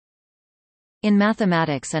In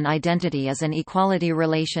mathematics, an identity is an equality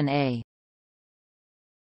relation A.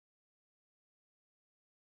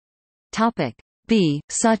 B,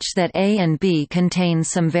 such that A and B contain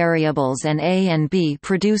some variables and A and B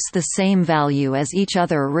produce the same value as each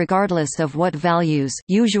other regardless of what values,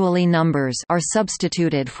 usually numbers, are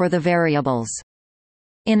substituted for the variables.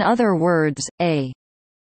 In other words, A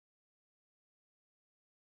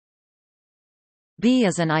B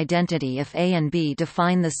is an identity if A and B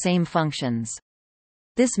define the same functions.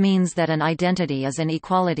 This means that an identity is an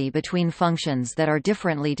equality between functions that are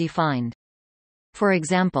differently defined. For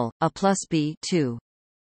example, A plus B 2.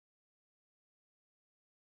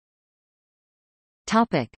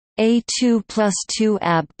 A2 plus 2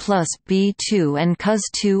 ab plus B2 and cos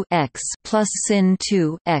 2 x plus sin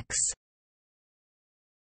 2 x.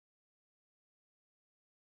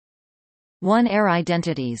 1 are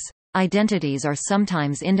identities. Identities are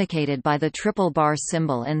sometimes indicated by the triple bar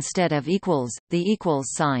symbol instead of equals, the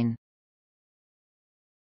equals sign.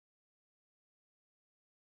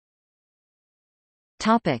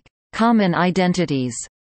 Common identities.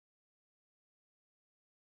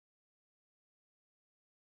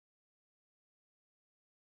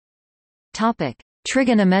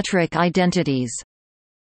 Trigonometric identities.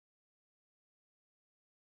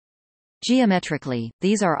 Geometrically,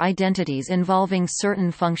 these are identities involving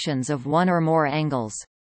certain functions of one or more angles.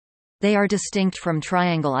 They are distinct from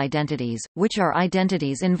triangle identities, which are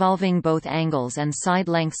identities involving both angles and side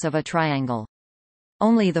lengths of a triangle.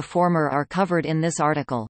 Only the former are covered in this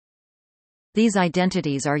article. These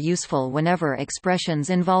identities are useful whenever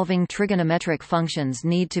expressions involving trigonometric functions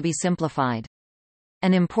need to be simplified.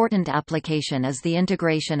 An important application is the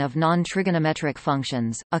integration of non-trigonometric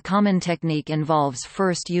functions. A common technique involves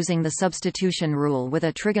first using the substitution rule with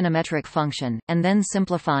a trigonometric function, and then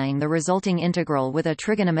simplifying the resulting integral with a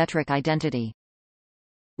trigonometric identity.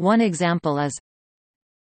 One example is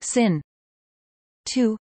sin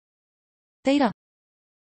 2 theta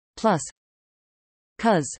plus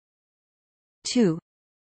cos 2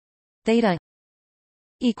 theta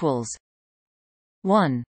equals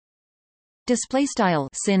 1. Display style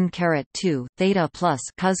sin caret 2 theta plus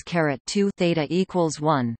cos caret 2 theta equals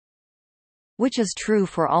 1, which is true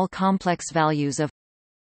for all complex values of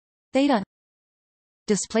theta.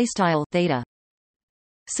 Display style theta.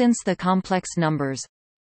 Since the complex numbers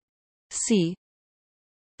c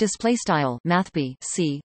display style mathb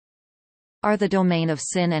c are the domain of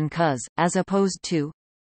sin and cos, as opposed to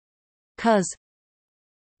cos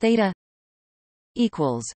theta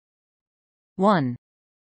equals 1.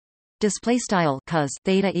 Display style cos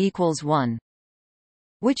theta equals 1,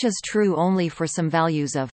 which is true only for some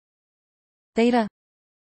values of theta.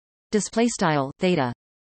 Display style theta.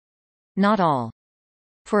 Not all.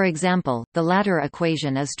 For example, the latter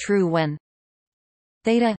equation is true when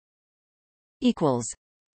theta equals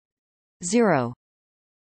 0.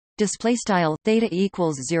 Display style theta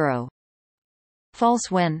equals 0. False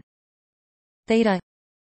when theta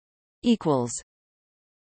equals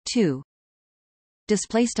 2.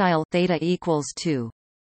 Display style theta equals 2.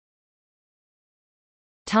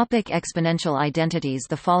 Exponential identities.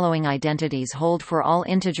 The following identities hold for all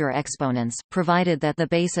integer exponents, provided that the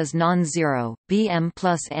base is non-zero. Bm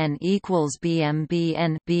plus n equals bm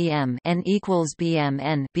bn bm n equals bm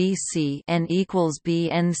n bc n equals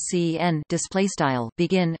bn c n. Display style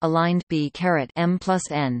begin aligned b caret m plus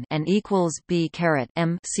n equals b caret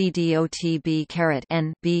m c dot b caret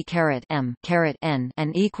n b caret m caret n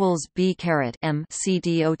equals b caret m c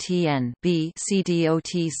dot n b c dot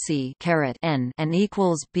c caret n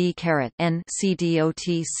equals b caret n c dot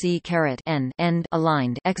c caret n. End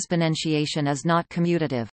aligned. Exponentiation is not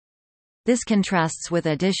commutative. This contrasts with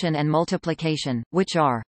addition and multiplication, which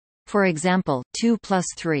are, for example, 2 plus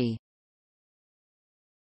 3.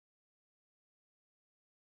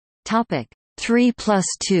 3 plus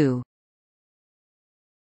 2.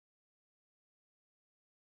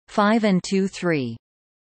 5 and 2 3.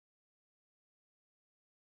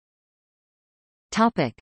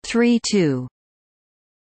 3 2.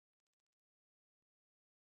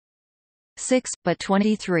 6, but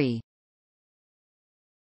 23.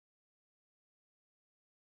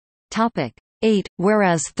 8,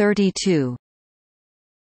 whereas 32.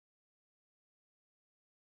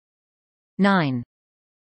 9.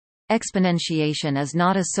 Exponentiation is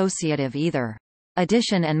not associative either.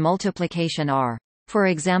 Addition and multiplication are. For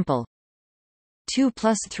example, 2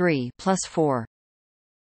 plus 3 plus 4.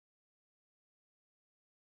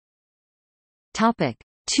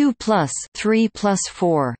 2 plus 3 plus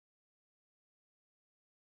 4.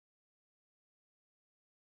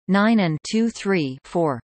 9 and 2 3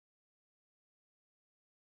 4.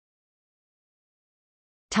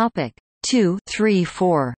 2, 3,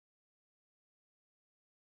 4.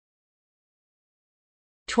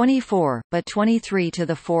 24, but 23 to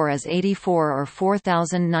the 4 is 84 or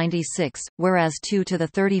 4096, whereas 2 to the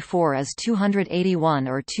 34 is 281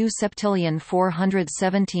 or 2 septillion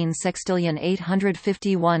 417 sextillion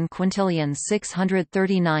 851 quintillion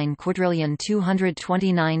 639 quadrillion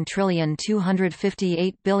 229 trillion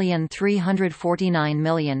 258 billion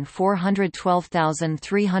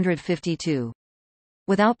 349,412,352.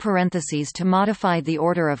 Without parentheses to modify the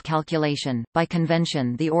order of calculation. By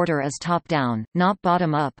convention, the order is top-down, not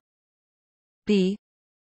bottom-up. B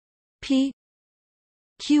P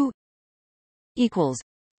Q equals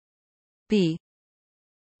B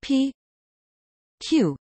P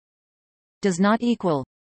Q does not equal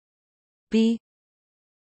B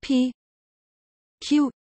P Q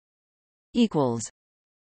equals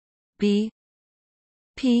B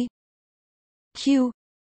P Q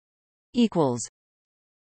equals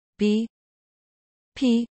B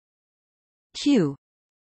P Q.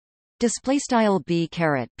 Display style B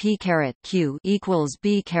caret P caret Q equals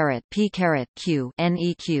B caret P caret Q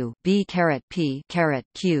neq B caret P caret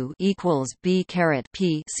Q equals B caret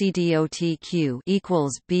P C dot Q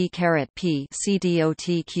equals B caret P C dot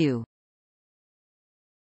Q.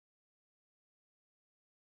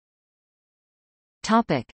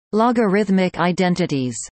 Topic: Logarithmic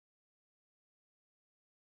identities.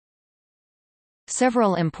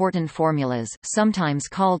 Several important formulas, sometimes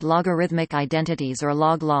called logarithmic identities or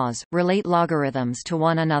log laws, relate logarithms to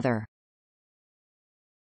one another.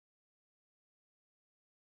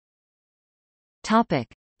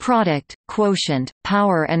 Topic: Product, quotient,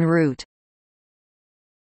 power and root.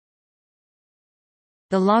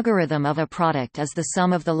 The logarithm of a product is the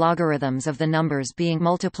sum of the logarithms of the numbers being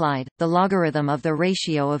multiplied. The logarithm of the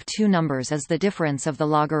ratio of two numbers is the difference of the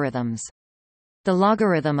logarithms. The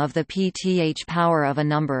logarithm of the pth power of a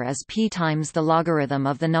number is p times the logarithm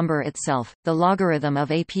of the number itself. The logarithm of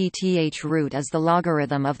a pth root is the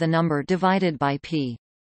logarithm of the number divided by p.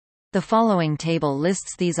 The following table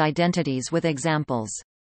lists these identities with examples.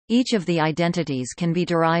 Each of the identities can be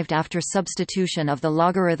derived after substitution of the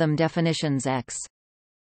logarithm definitions x.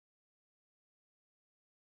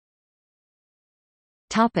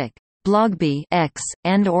 Topic: blogb x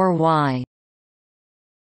and or y.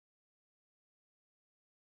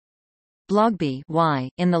 Blogb y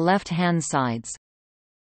in the left-hand sides.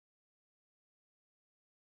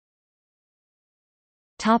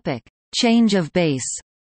 Topic: change of base.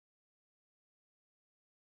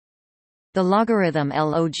 The logarithm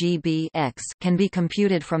logb x can be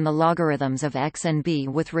computed from the logarithms of x and b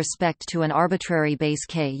with respect to an arbitrary base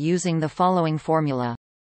k using the following formula: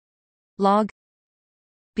 log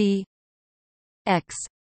b x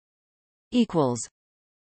equals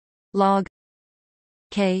log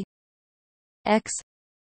k x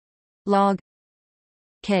log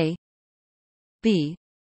k b.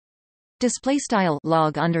 Display style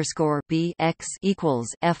log underscore b x equals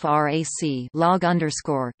frac log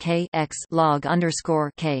underscore k x log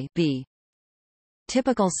underscore k b.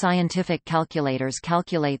 Typical scientific calculators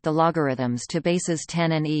calculate the logarithms to bases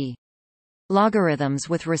 10 and e. Logarithms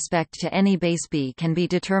with respect to any base b can be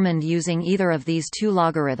determined using either of these two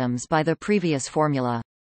logarithms by the previous formula.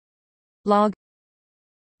 Log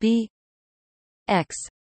b x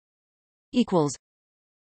equals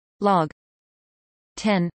log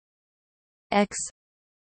 10 x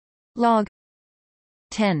log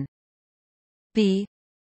 10 b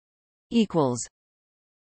equals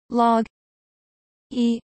log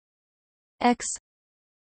e x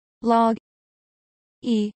log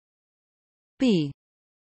e b.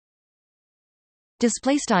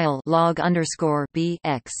 Display style log underscore b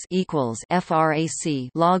x equals frac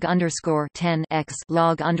log underscore 10 x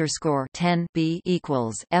log underscore 10 b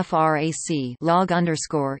equals frac log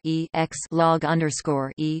underscore e x log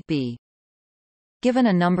underscore e b. Given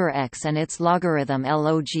a number x and its logarithm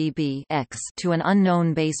logb x to an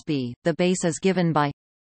unknown base b, the base is given by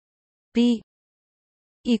b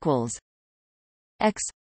equals x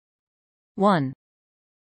 1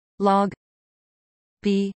 log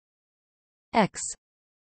b x.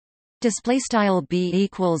 Display style b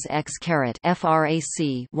equals x caret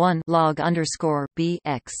frac 1 log underscore b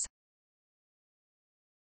x.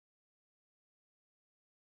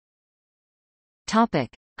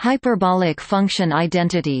 Topic: hyperbolic function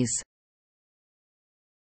identities.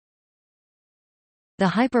 The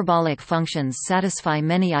hyperbolic functions satisfy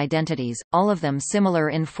many identities, all of them similar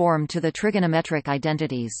in form to the trigonometric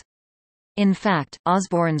identities. In fact,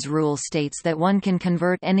 Osborne's rule states that one can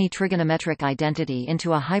convert any trigonometric identity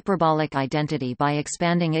into a hyperbolic identity by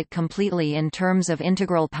expanding it completely in terms of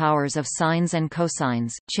integral powers of sines and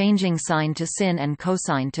cosines, changing sine to sin and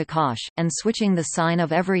cosine to cosh, and switching the sign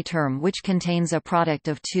of every term which contains a product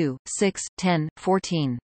of 2, 6, 10,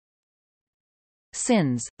 14.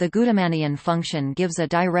 Sins. The Gaudomanian function gives a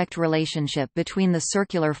direct relationship between the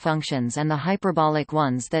circular functions and the hyperbolic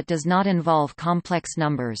ones that does not involve complex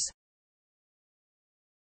numbers.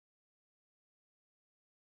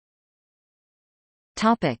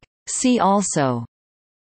 See also: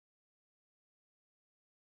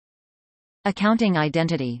 Accounting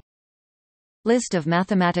identity, List of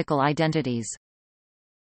mathematical identities.